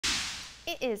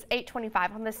It is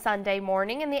 8:25 on this Sunday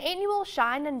morning, and the annual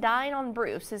Shine and Dine on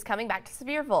Bruce is coming back to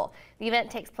Sevierville. The event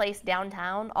takes place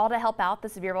downtown, all to help out the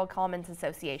Sevierville Commons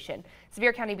Association.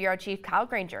 Sevier County Bureau Chief Kyle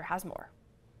Granger has more.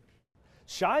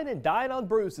 Shine and Dine on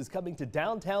Bruce is coming to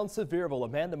downtown Sevierville.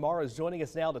 Amanda Marr is joining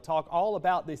us now to talk all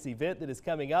about this event that is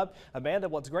coming up. Amanda,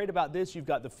 what's great about this, you've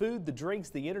got the food, the drinks,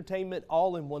 the entertainment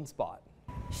all in one spot.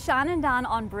 Shine and Dine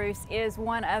on Bruce is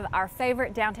one of our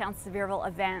favorite downtown Sevierville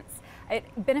events. It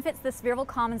benefits the Sevierville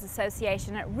Commons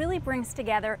Association. It really brings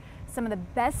together some of the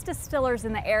best distillers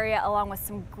in the area, along with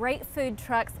some great food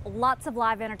trucks, lots of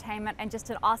live entertainment, and just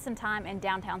an awesome time in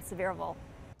downtown Sevierville.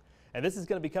 And this is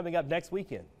going to be coming up next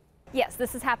weekend. Yes,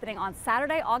 this is happening on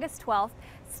Saturday, August 12th.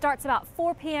 Starts about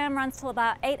 4 p.m., runs till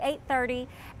about 8:30,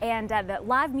 and the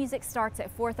live music starts at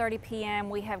 4:30 p.m.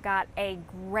 We have got a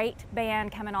great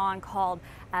band coming on called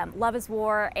Love is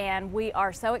War, and we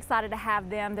are so excited to have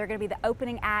them. They're going to be the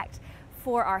opening act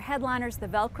for our headliners, the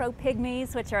Velcro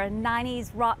Pygmies, which are a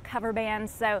 90s rock cover band.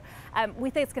 So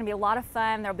we think it's going to be a lot of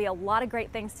fun. There'll be a lot of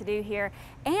great things to do here.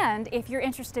 And if you're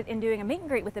interested in doing a meet and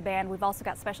greet with the band, we've also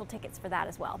got special tickets for that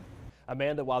as well.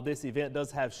 Amanda, while this event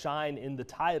does have Shine in the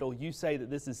title, you say that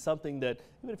this is something that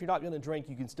even if you're not going to drink,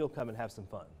 you can still come and have some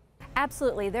fun.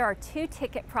 Absolutely. There are two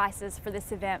ticket prices for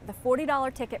this event. The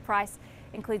 $40 ticket price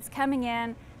includes coming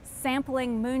in,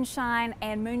 sampling moonshine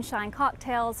and moonshine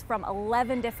cocktails from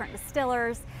 11 different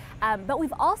distillers. But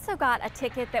we've also got a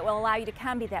ticket that will allow you to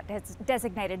come be that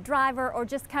designated driver or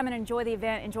just come and enjoy the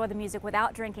event, enjoy the music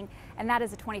without drinking, and that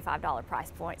is a $25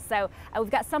 price point. So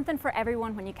we've got something for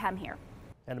everyone when you come here.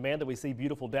 And Amanda, we see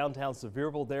beautiful downtown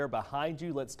Sevierville there behind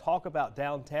you. Let's talk about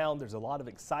downtown. There's a lot of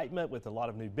excitement with a lot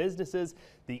of new businesses.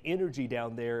 The energy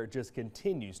down there just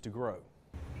continues to grow.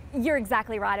 You're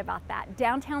exactly right about that.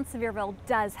 Downtown Sevierville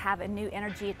does have a new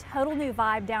energy, a total new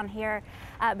vibe down here.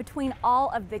 Between all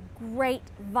of the great,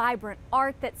 vibrant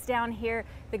art that's down here,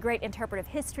 the great interpretive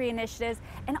history initiatives,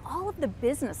 and all of the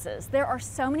businesses. There are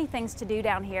so many things to do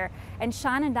down here, and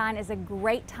Shine and Dine is a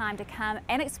great time to come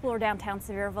and explore downtown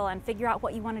Sevierville and figure out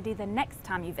what you want to do the next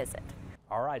time you visit.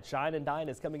 All right, Shine and Dine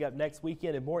is coming up next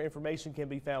weekend, and more information can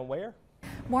be found where?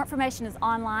 More information is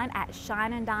online at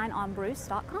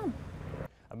shineanddineonbruce.com.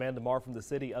 Amanda Marr from the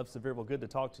city of Sevierville, good to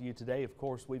talk to you today. Of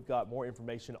course, we've got more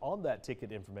information on that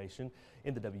ticket information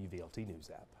in the WVLT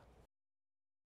News app.